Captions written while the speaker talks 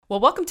Well,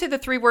 welcome to the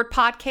Three Word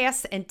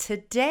Podcast, and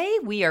today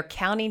we are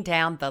counting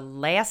down the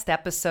last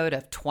episode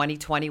of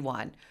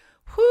 2021.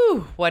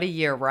 Whew, what a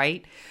year,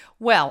 right?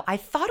 Well, I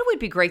thought it would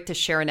be great to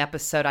share an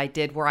episode I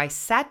did where I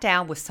sat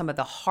down with some of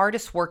the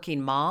hardest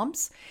working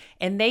moms,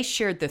 and they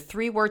shared the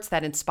 3 words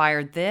that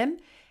inspired them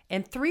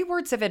and 3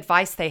 words of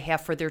advice they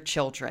have for their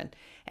children.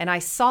 And I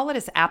saw it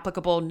as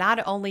applicable not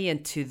only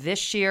into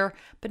this year,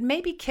 but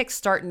maybe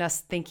kickstarting us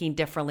thinking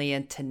differently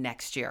into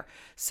next year.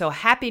 So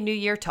happy New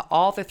Year to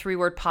all the 3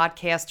 Word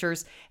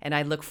podcasters, and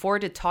I look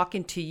forward to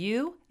talking to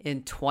you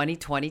in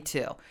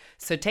 2022.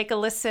 So take a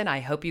listen. I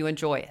hope you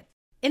enjoy it.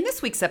 In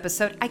this week's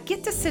episode, I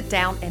get to sit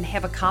down and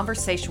have a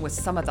conversation with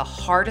some of the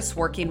hardest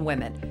working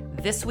women.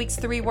 This week's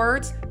 3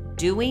 words,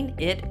 doing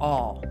it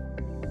all.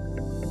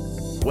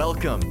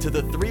 Welcome to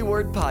the 3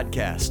 Word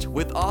Podcast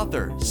with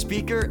author,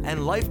 speaker,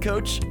 and life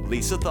coach,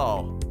 Lisa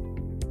Thal.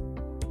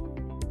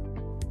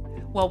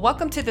 Well,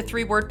 welcome to the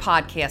 3 Word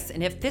Podcast.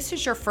 And if this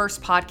is your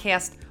first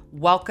podcast,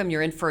 welcome.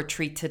 You're in for a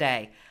treat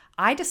today.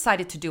 I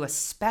decided to do a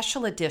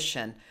special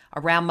edition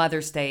around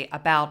Mother's Day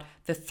about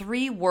the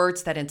 3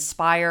 words that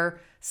inspire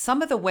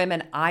some of the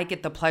women I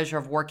get the pleasure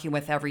of working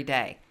with every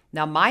day.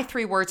 Now, my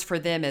 3 words for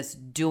them is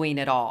doing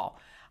it all.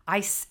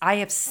 I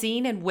have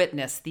seen and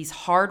witnessed these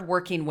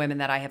hardworking women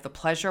that I have the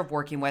pleasure of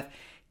working with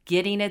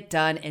getting it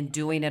done and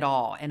doing it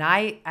all. And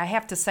I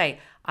have to say,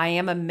 I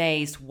am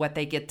amazed what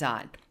they get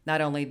done. Not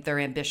only their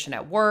ambition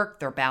at work,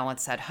 their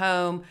balance at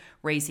home,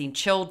 raising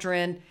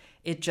children,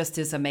 it just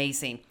is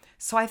amazing.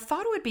 So I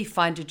thought it would be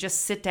fun to just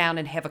sit down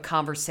and have a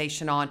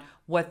conversation on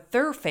what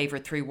their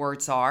favorite 3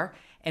 words are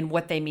and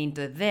what they mean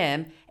to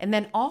them. And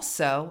then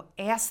also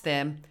ask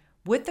them,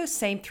 would those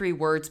same 3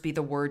 words be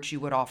the words you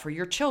would offer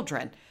your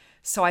children?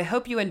 So I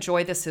hope you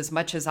enjoy this as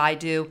much as I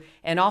do.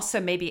 And also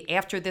maybe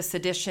after this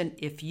edition,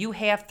 if you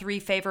have 3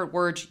 favorite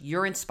words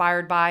you're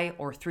inspired by,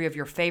 or 3 of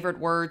your favorite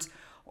words,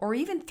 or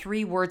even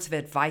 3 words of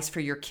advice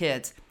for your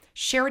kids,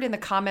 share it in the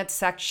comments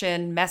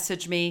section,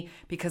 message me,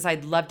 because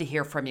I'd love to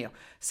hear from you.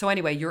 So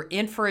anyway, you're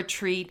in for a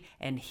treat,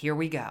 and here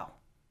we go.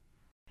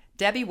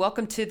 Debbie,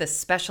 welcome to the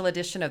special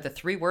edition of the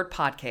 3 Word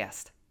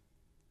Podcast.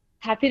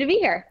 Happy to be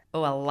here.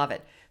 Oh, I love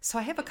it. So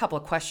I have a couple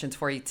of questions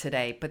for you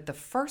today, but the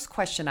first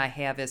question I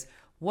have is,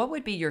 what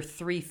would be your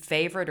 3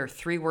 favorite or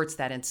 3 words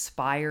that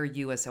inspire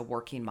you as a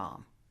working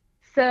mom?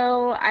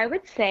 So I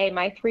would say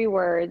my 3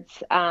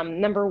 words,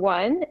 number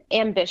 1,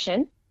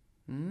 ambition.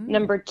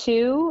 Number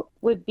 2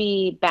 would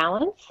be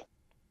balance.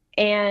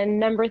 And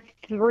number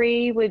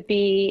 3 would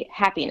be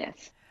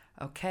happiness.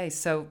 Okay,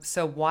 so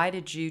why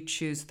did you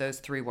choose those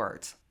 3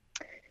 words?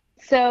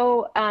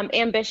 So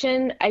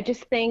ambition, I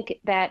just think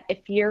that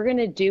if you're going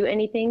to do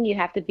anything, you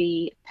have to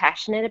be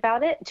passionate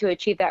about it to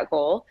achieve that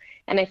goal.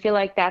 And I feel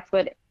like that's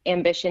what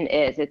ambition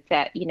is. It's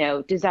that,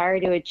 desire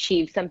to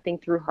achieve something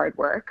through hard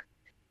work.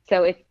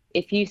 So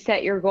if you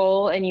set your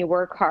goal and you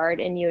work hard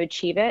and you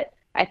achieve it,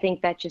 I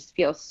think that just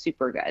feels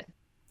super good.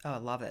 Oh,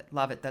 love it.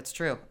 Love it. That's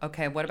true.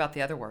 Okay. What about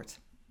the other words?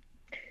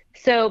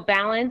 So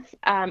balance,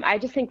 I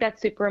just think that's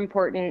super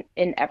important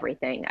in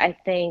everything. I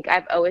think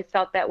I've always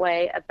felt that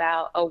way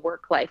about a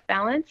work-life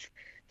balance,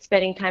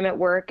 spending time at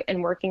work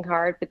and working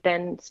hard, but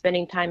then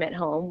spending time at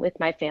home with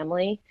my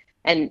family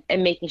and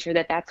making sure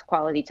that that's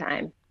quality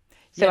time.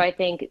 So yeah. I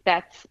think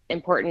that's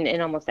important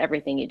in almost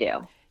everything you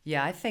do.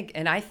 Yeah, I think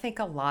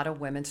a lot of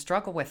women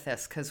struggle with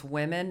this because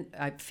women,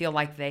 I feel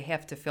like they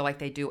have to feel like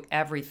they do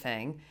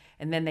everything,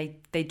 and then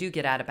they do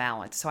get out of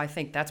balance. So I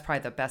think that's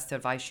probably the best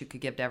advice you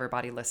could give to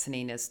everybody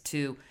listening is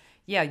to,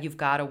 yeah, you've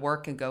got to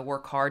work and go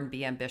work hard and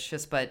be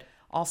ambitious, but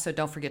also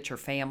don't forget your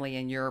family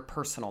and your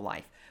personal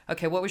life.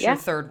 Okay, what was your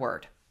 3rd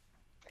word?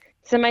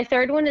 So my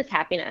 3rd one is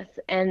happiness.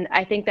 And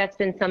I think that's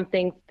been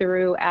something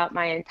throughout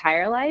my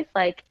entire life.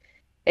 Like,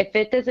 if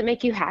it doesn't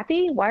make you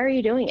happy, why are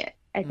you doing it?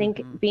 I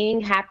think being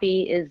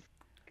happy is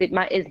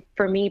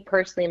for me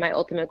personally my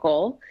ultimate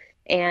goal,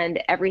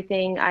 and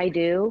everything I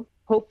do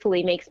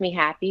hopefully makes me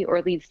happy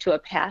or leads to a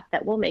path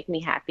that will make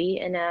me happy,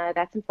 and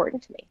that's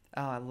important to me.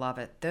 Oh, I love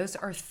it. Those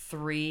are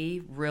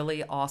 3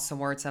 really awesome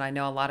words, and I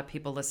know a lot of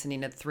people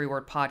listening to the 3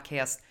 Word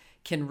Podcast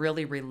can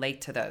really relate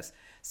to those.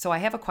 So I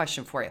have a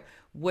question for you.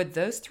 Would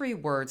those 3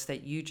 words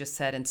that you just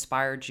said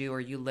inspired you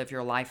or you live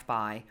your life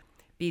by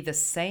be the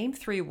same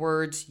 3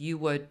 words you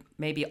would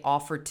maybe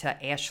offer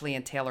to Ashley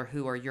and Taylor,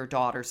 who are your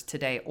daughters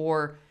today?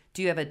 Or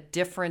do you have a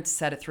different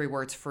set of 3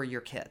 words for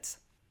your kids?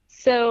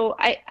 So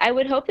I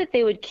would hope that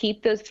they would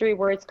keep those 3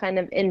 words kind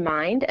of in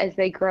mind as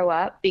they grow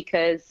up,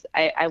 because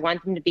I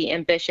want them to be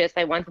ambitious.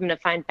 I want them to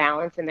find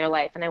balance in their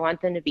life, and I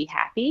want them to be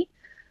happy.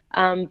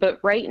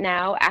 But right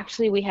now,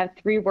 actually, we have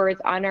 3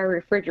 words on our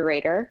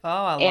refrigerator. Oh,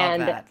 I love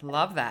that.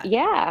 Love that.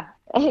 Yeah.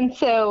 And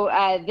so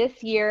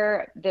this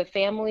year, the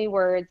family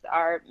words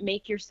are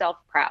make yourself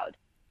proud.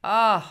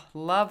 Oh,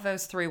 love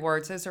those 3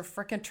 words. Those are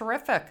freaking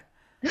terrific.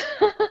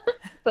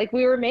 It's like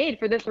we were made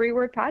for the 3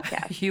 Word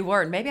Podcast. You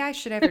were. Maybe I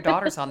should have your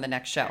daughters on the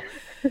next show.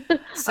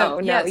 So,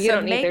 you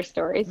don't need their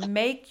stories.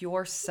 Make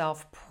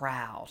yourself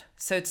proud.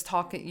 So it's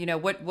talking,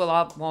 what, well,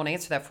 I won't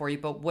answer that for you,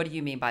 but what do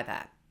you mean by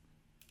that?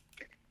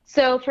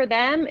 So for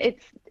them,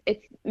 it's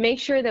make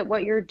sure that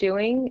what you're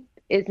doing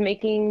is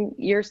making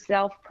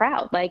yourself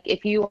proud. Like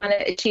if you want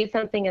to achieve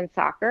something in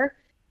soccer,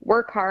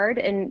 work hard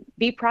and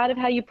be proud of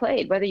how you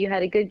played, whether you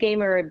had a good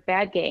game or a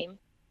bad game.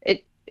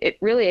 It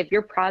really, if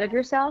you're proud of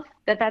yourself,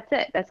 that's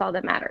it. That's all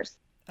that matters.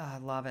 I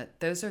love it.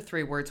 Those are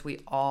 3 words we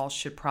all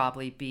should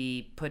probably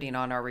be putting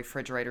on our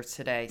refrigerators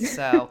today.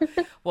 So,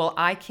 well,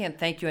 I can't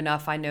thank you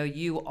enough. I know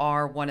you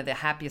are one of the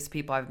happiest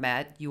people I've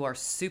met. You are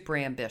super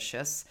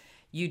ambitious.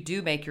 You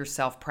do make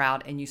yourself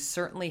proud, and you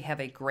certainly have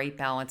a great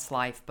balanced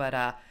life.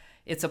 But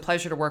it's a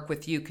pleasure to work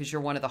with you because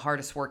you're one of the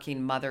hardest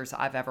working mothers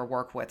I've ever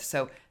worked with.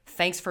 So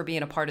thanks for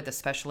being a part of the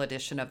special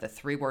edition of the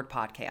 3 Word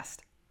Podcast.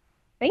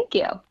 Thank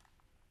you.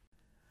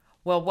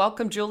 Well,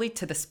 welcome, Julie,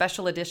 to the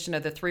special edition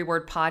of the 3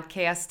 Word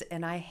Podcast.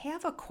 And I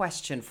have a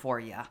question for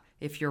you,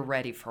 if you're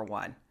ready for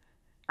one.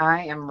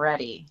 I am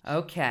ready.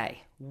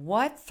 Okay.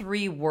 What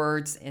 3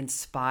 words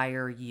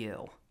inspire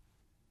you?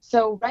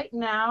 So right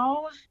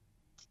now,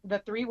 the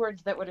 3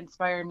 words that would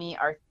inspire me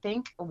are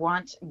think,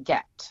 want,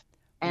 get.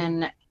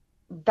 And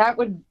that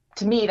would,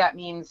 to me, that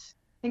means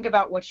think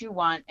about what you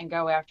want and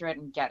go after it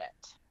and get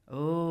it.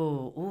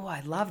 Oh,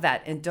 I love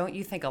that. And don't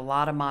you think a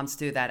lot of moms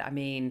do that? I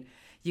mean,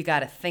 you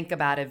got to think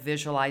about it,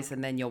 visualize,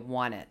 and then you'll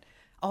want it.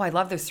 Oh, I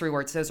love those 3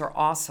 words. Those are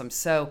awesome.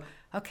 So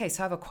I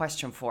have a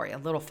question for you, a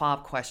little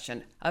follow-up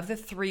question. Of the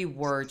 3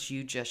 words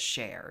you just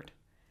shared,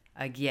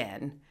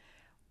 again,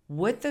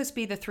 would those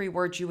be the 3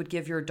 words you would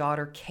give your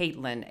daughter,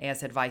 Caitlin,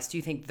 as advice? Do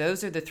you think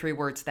those are the 3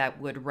 words that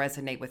would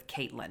resonate with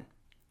Caitlin?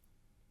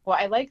 Well,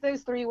 I like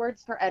those 3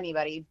 words for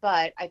anybody,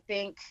 but I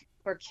think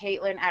for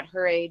Caitlin at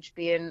her age,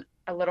 being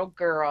a little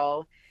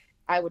girl,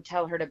 I would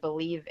tell her to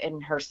believe in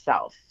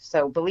herself.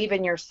 So believe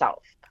in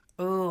yourself.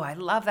 Oh, I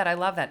love that. I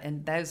love that.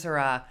 And those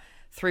are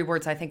 3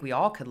 words I think we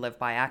all could live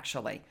by,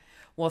 actually.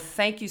 Well,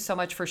 thank you so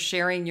much for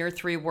sharing your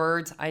 3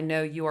 words. I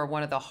know you are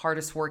one of the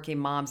hardest working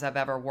moms I've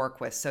ever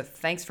worked with. So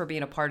thanks for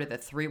being a part of the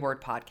 3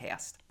 Word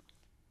Podcast.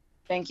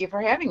 Thank you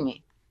for having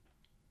me.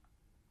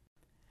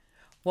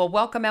 Well,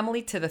 welcome,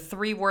 Emily, to the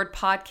 3 Word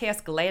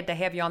Podcast. Glad to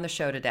have you on the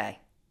show today.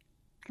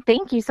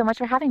 Thank you so much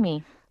for having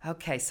me.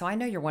 Okay, so I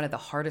know you're one of the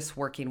hardest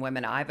working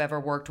women I've ever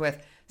worked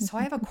with. So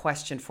I have a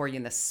question for you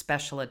in the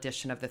special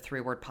edition of the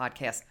 3 Word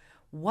Podcast.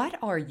 What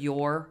are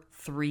your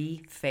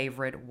 3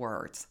 favorite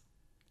words?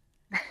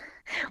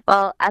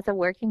 Well, as a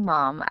working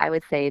mom, I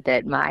would say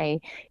that my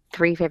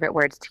 3 favorite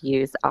words to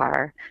use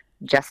are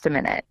just a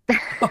minute.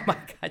 Oh my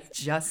God,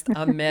 just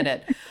a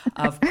minute.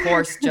 Of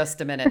course, just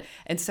a minute.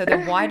 And so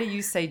then why do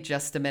you say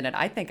just a minute?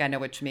 I think I know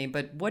what you mean,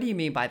 but what do you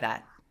mean by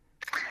that?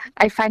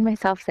 I find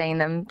myself saying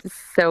them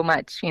so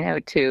much,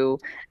 to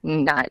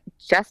not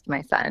just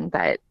my son,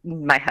 but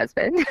my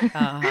husband.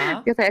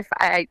 Because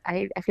I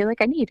feel like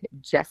I need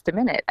just a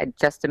minute.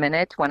 Just a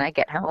minute when I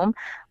get home.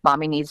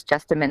 Mommy needs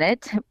just a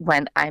minute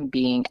when I'm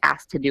being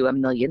asked to do a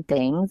million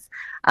things.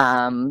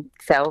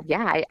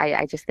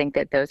 I just think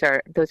that those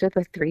are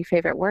the 3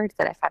 favorite words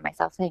that I find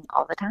myself saying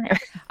all the time.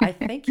 I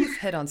think you've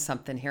hit on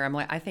something here,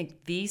 Emily. I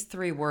think these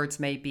 3 words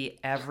may be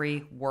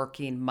every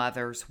working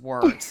mother's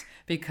words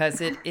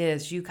because it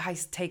is. You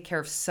guys take care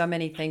of so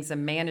many things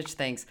and manage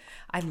things.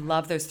 I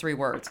love those 3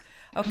 words.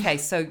 Okay,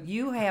 so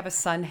you have a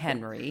son,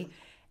 Henry,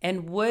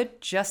 and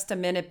would just a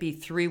minute be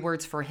 3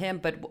 words for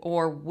him,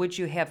 or would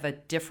you have a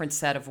different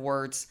set of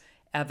words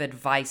of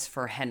advice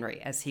for Henry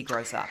as he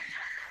grows up?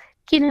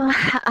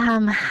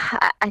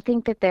 I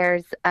think that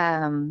there's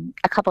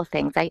a couple of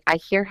things. I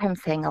hear him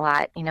saying a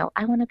lot,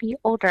 I want to be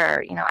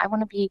older,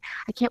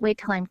 I can't wait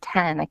till I'm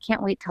 10. I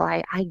can't wait till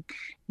I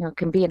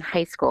can be in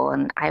high school.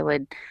 And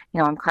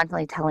I'm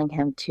constantly telling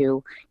him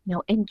to,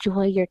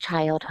 enjoy your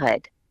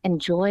childhood.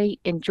 Enjoy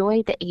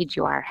the age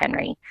you are,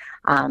 Henry.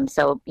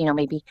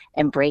 Maybe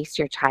embrace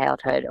your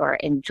childhood or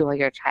enjoy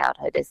your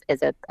childhood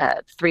is a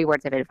 3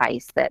 words of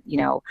advice that,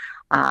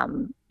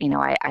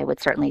 I would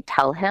certainly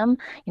tell him,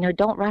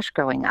 don't rush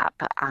growing up.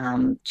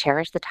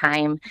 Cherish the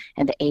time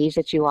and the age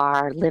that you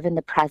are, live in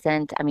the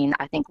present. I mean,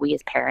 I think we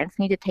as parents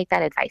need to take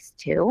that advice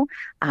too,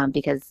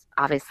 because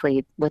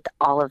obviously with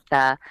all of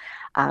the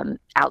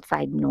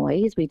outside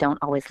noise, we don't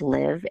always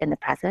live in the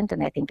present.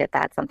 And I think that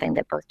that's something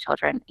that both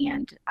children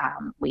and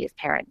we as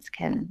parents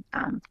can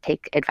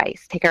take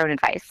our own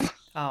advice.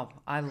 Oh,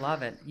 I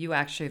love it. You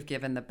actually have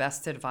given the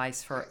best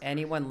advice for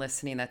anyone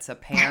listening that's a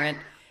parent,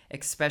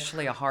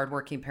 especially a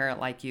hardworking parent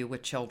like you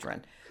with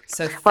children.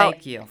 So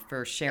thank you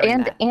for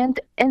sharing that.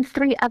 And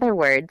 3 other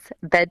words.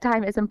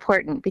 Bedtime is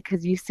important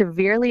because you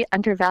severely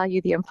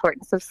undervalue the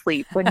importance of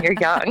sleep when you're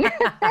young.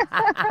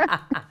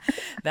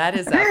 That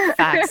is a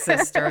fact,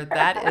 sister.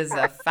 That is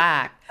a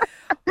fact.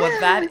 Well,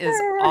 that is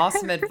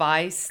awesome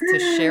advice to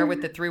share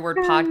with the 3 Word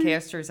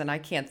Podcasters, and I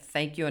can't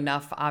thank you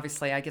enough.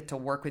 Obviously, I get to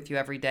work with you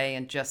every day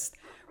and just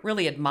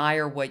really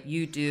admire what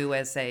you do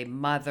as a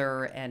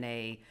mother and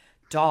a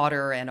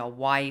daughter and a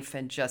wife,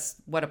 and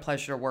just what a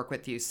pleasure to work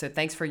with you. So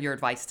thanks for your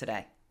advice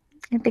today.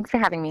 And thanks for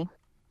having me.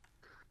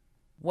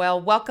 Well,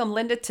 welcome,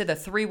 Linda, to the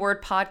 3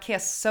 Word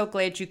Podcast. So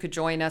glad you could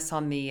join us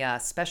on the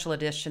special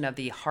edition of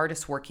the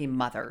Hardest Working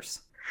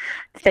Mothers.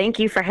 Thank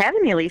you for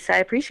having me, Lisa. I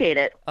appreciate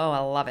it. Oh, I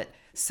love it.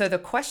 So the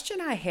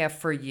question I have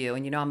for you,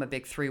 and I'm a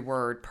big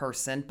 3-word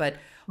person, but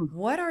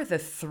what are the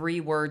 3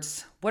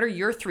 words, what are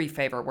your 3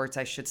 favorite words,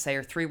 I should say,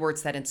 or 3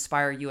 words that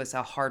inspire you as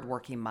a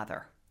hardworking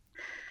mother?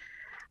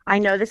 I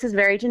know this is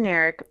very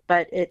generic,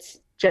 but it's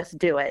just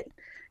do it.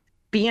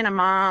 Being a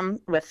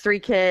mom with 3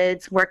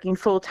 kids, working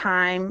full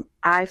time,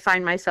 I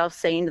find myself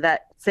saying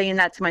that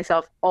to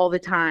myself all the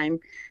time,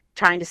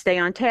 trying to stay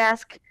on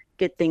task,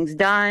 get things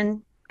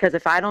done, because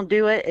if I don't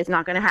do it, it's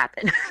not going to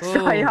happen.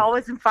 So I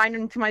always am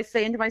saying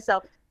to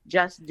myself,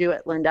 just do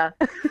it, Linda.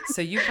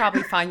 So you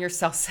probably find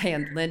yourself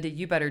saying, Linda,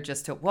 you better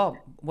just do it. Well,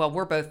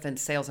 we're both in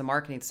sales and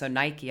marketing. So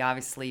Nike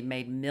obviously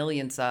made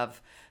millions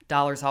of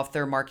dollars off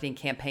their marketing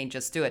campaign,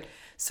 just do it.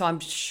 So I'm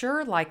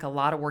sure, like a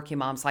lot of working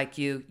moms like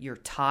you, you're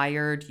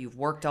tired, you've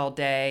worked all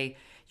day,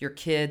 your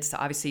kids,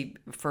 obviously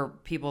for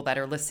people that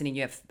are listening,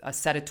 you have a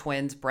set of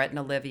twins, Brett and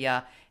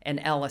Olivia and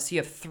Ellis. You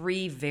have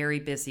 3 very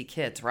busy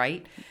kids,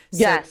 right?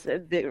 Yes,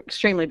 they're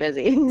extremely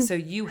busy. So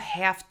you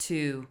have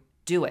to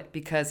do it,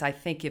 because I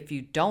think if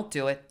you don't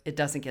do it, it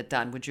doesn't get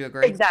done. Would you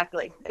agree?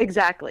 Exactly.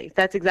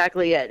 That's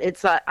exactly it.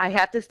 It's I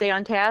have to stay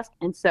on task,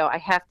 and so I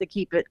have to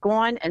keep it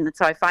going. And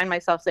so I find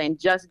myself saying,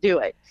 just do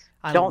it.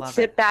 Don't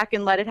sit back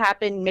and let it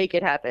happen. Make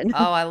it happen.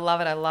 Oh, I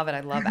love it. I love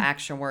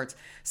action words.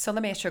 So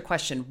let me ask you a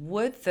question.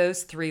 Would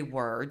those 3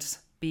 words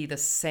be the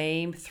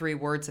same 3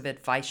 words of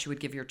advice you would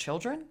give your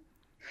children?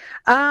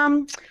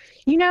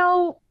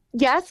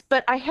 Yes,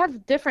 but I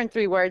have different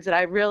 3 words that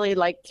I really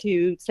like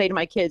to say to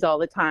my kids all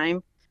the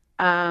time.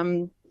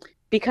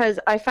 Because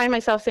I find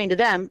myself saying to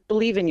them,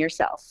 believe in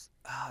yourself.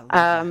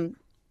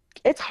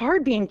 It's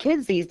hard being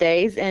kids these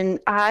days. And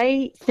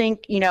I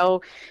think,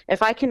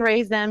 if I can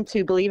raise them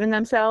to believe in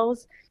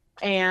themselves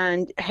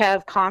and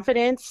have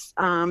confidence,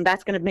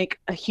 that's going to make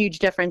a huge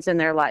difference in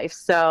their life.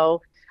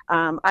 So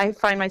I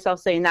find myself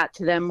saying that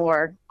to them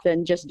more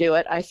than just do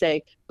it. I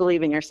say,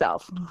 believe in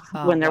yourself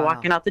when they're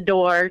walking out the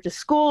door to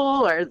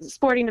school or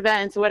sporting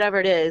events, whatever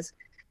it is.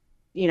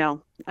 I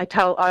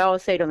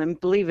always say to them,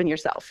 believe in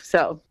yourself.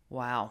 So.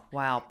 Wow.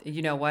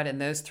 You know what?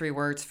 And those 3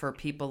 words for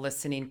people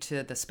listening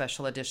to the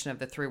special edition of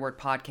the 3-word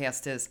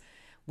podcast is,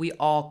 we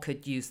all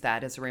could use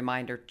that as a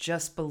reminder.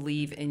 Just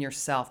believe in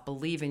yourself.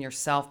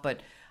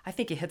 But I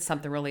think you hit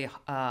something really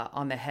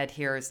on the head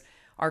here is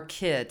our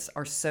kids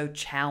are so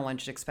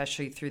challenged,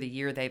 especially through the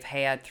year they've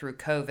had through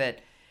COVID.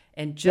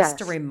 And just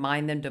to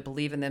remind them to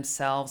believe in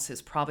themselves is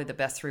probably the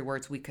best 3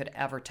 words we could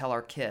ever tell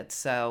our kids.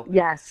 So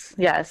yes.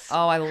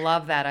 Oh, I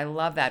love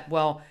that.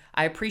 Well,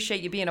 I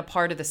appreciate you being a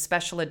part of the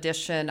special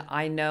edition.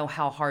 I know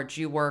how hard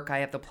you work. I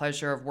have the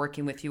pleasure of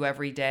working with you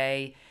every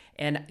day.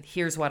 And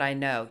here's what I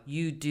know.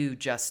 You do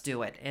just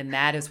do it. And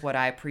that is what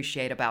I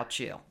appreciate about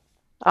you.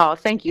 Oh,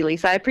 thank you,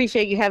 Lisa. I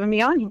appreciate you having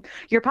me on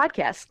your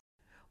podcast.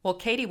 Well,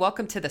 Katie,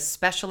 welcome to the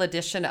special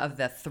edition of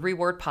the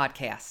 3-word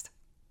podcast.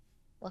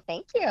 Well,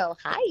 thank you.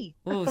 Hi.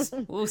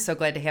 Ooh, so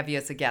glad to have you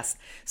as a guest.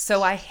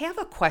 So I have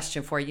a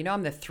question for you.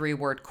 I'm the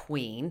 3-word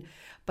queen,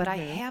 but I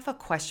have a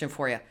question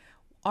for you.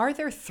 Are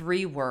there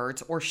 3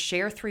 words, or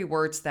share 3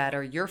 words that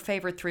are your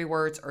favorite 3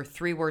 words, or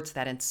 3 words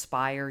that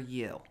inspire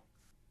you?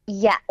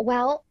 Yeah,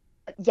 well,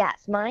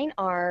 yes, mine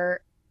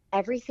are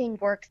everything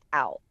works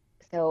out.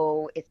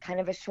 So it's kind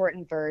of a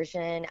shortened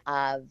version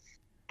of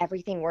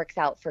everything works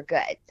out for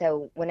good.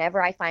 So whenever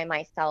I find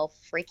myself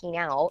freaking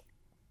out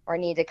or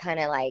need to kind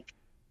of like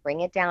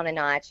bring it down a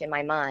notch in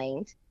my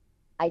mind,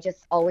 I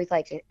just always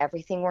like to,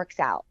 everything works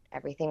out.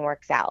 Everything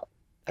works out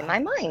in my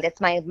mind.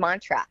 It's my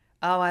mantra.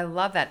 Oh, I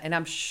love that. And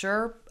I'm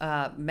sure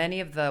many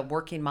of the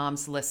working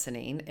moms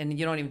listening, and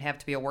you don't even have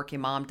to be a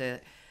working mom to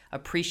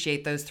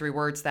appreciate those 3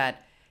 words,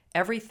 that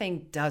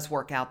everything does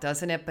work out,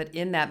 doesn't it? But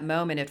in that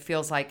moment, it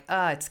feels like,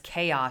 it's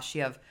chaos.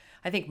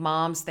 I think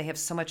moms, they have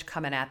so much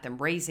coming at them,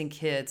 raising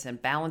kids and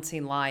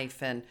balancing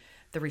life, and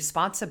the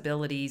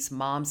responsibilities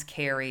moms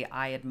carry,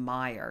 I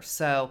admire.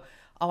 So,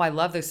 I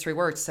love those 3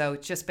 words. So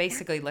just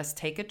basically, let's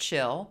take a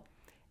chill.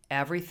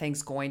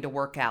 Everything's going to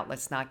work out.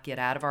 Let's not get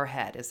out of our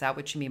head. Is that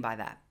what you mean by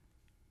that?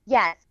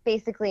 Yes,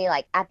 basically,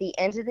 like at the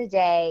end of the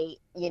day,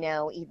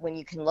 when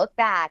you can look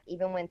back,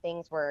 even when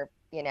things were,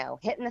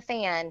 hitting the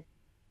fan,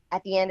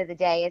 at the end of the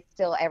day,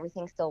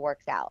 everything still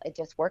works out. It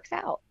just works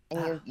out,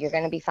 and you're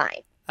going to be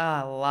fine. Oh,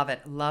 I love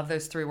it. Love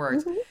those 3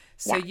 words. Mm-hmm.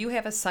 So you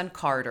have a son,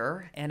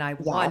 Carter, and I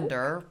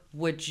wonder,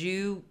 would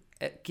you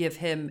give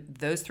him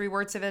those 3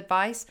 words of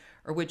advice,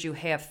 or would you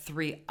have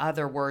 3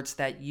 other words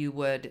that you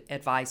would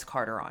advise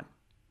Carter on?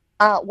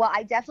 Well,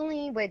 I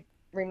definitely would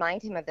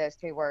remind him of those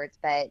 3 words,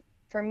 but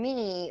for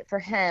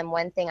him,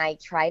 one thing I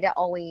try to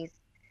always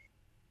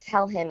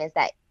tell him is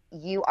that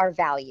you are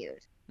valued.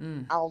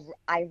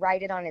 I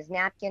write it on his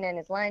napkin and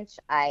his lunch.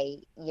 I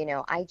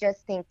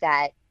just think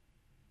that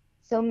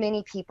so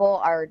many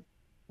people are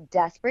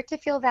desperate to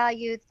feel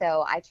valued.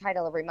 So I try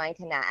to remind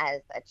him that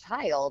as a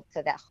child,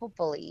 so that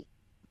hopefully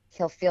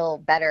he'll feel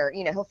better.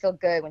 He'll feel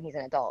good when he's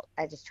an adult.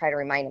 I just try to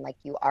remind him, like,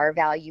 you are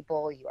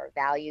valuable. You are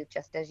valued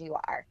just as you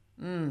are.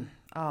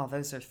 Oh,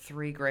 those are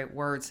 3 great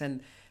words,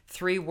 and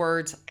 3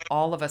 words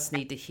all of us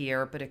need to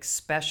hear, but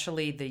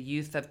especially the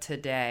youth of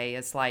today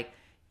is like,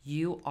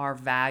 You are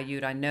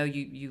valued. I know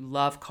you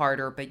love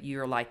Carter, but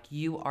you're like,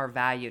 you are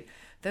valued.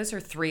 Those are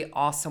 3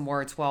 awesome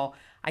words. Well,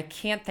 I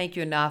can't thank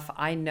you enough.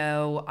 I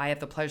know I have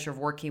the pleasure of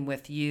working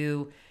with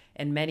you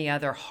and many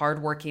other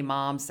hardworking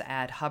moms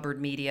at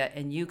Hubbard Media.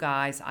 And you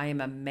guys, I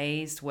am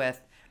amazed with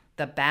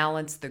the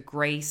balance, the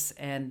grace,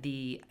 and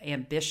the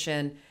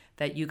ambition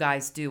that you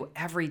guys do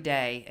every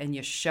day. And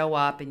you show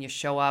up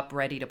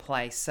ready to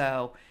play.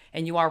 So,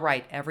 and you are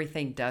right,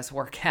 everything does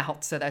work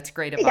out. So that's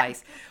great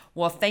advice. Yeah.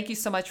 Well, thank you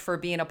so much for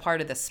being a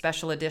part of this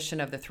special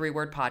edition of the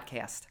 3-Word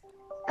Podcast.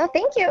 Oh,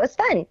 thank you. It was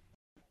fun.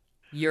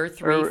 Your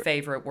 3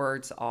 favorite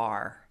words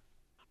are?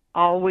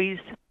 Always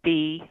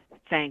be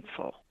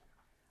thankful.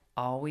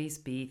 Always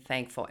be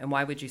thankful. And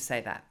why would you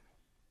say that?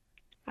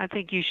 I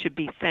think you should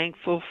be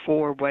thankful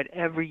for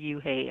whatever you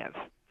have.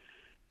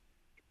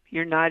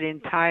 You're not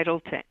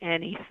entitled to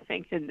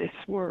anything in this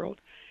world.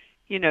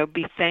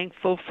 Be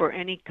thankful for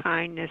any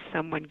kindness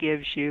someone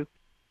gives you.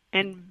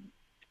 And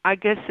I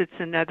guess it's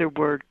another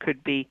word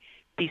could be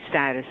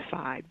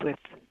satisfied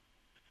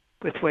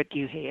with what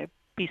you have.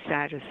 Be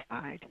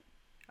satisfied.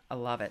 I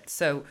love it.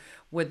 So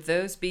would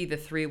those be the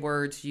 3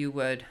 words you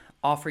would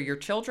offer your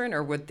children,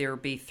 or would there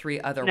be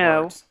 3 other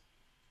words?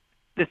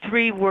 The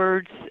 3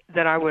 words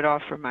that I would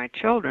offer my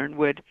children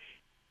would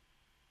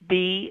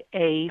be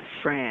a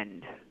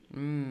friend.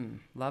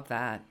 Love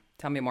that.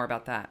 Tell me more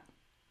about that.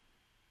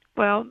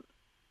 Well,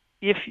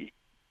 if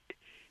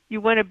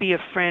you want to be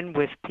a friend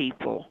with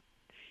people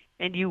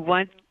and you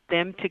want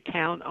them to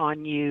count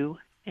on you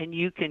and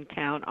you can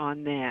count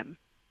on them,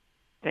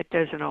 that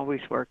doesn't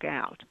always work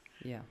out.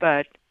 Yeah.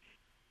 But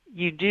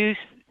you do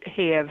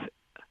have,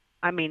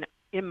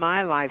 in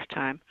my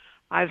lifetime,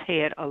 I've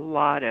had a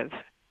lot of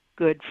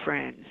good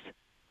friends.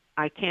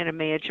 I can't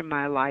imagine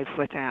my life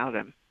without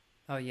them.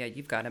 Oh yeah,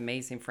 you've got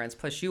amazing friends.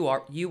 Plus you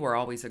were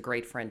always a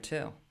great friend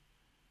too.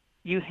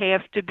 You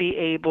have to be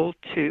able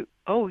to,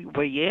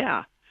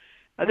 yeah.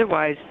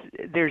 Otherwise,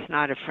 there's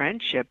not a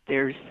friendship.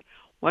 There's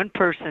one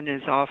person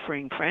is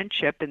offering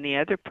friendship and the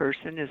other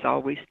person is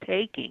always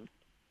taking.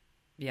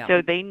 Yeah.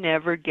 So they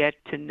never get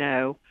to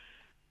know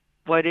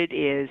what it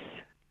is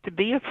to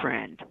be a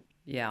friend.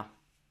 Yeah.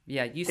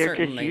 Yeah, you They're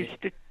certainly just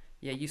used to,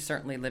 you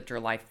certainly lived your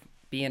life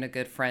being a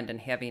good friend and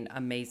having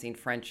amazing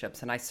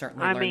friendships, and I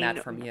certainly learned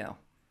that from you.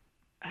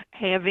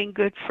 Having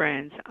good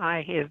friends,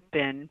 I have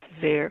been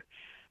there.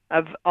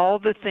 Of all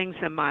the things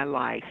in my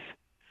life,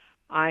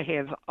 I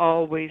have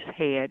always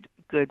had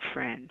good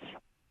friends.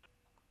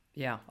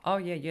 Yeah. Oh,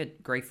 yeah, you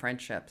had great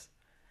friendships.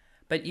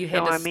 But you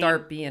had to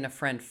start being a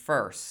friend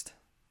first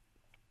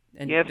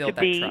and build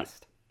that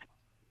trust.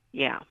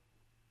 Yeah.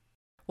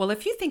 Well,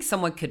 if you think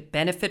someone could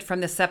benefit from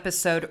this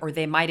episode or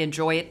they might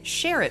enjoy it,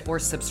 share it or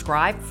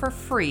subscribe for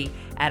free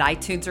at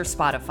iTunes or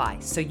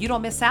Spotify so you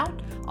don't miss out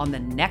on the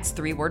next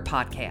 3-Word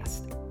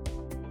Podcast.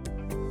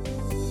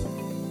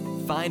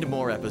 Find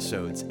more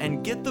episodes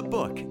and get the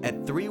book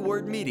at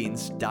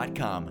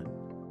 3wordmeetings.com.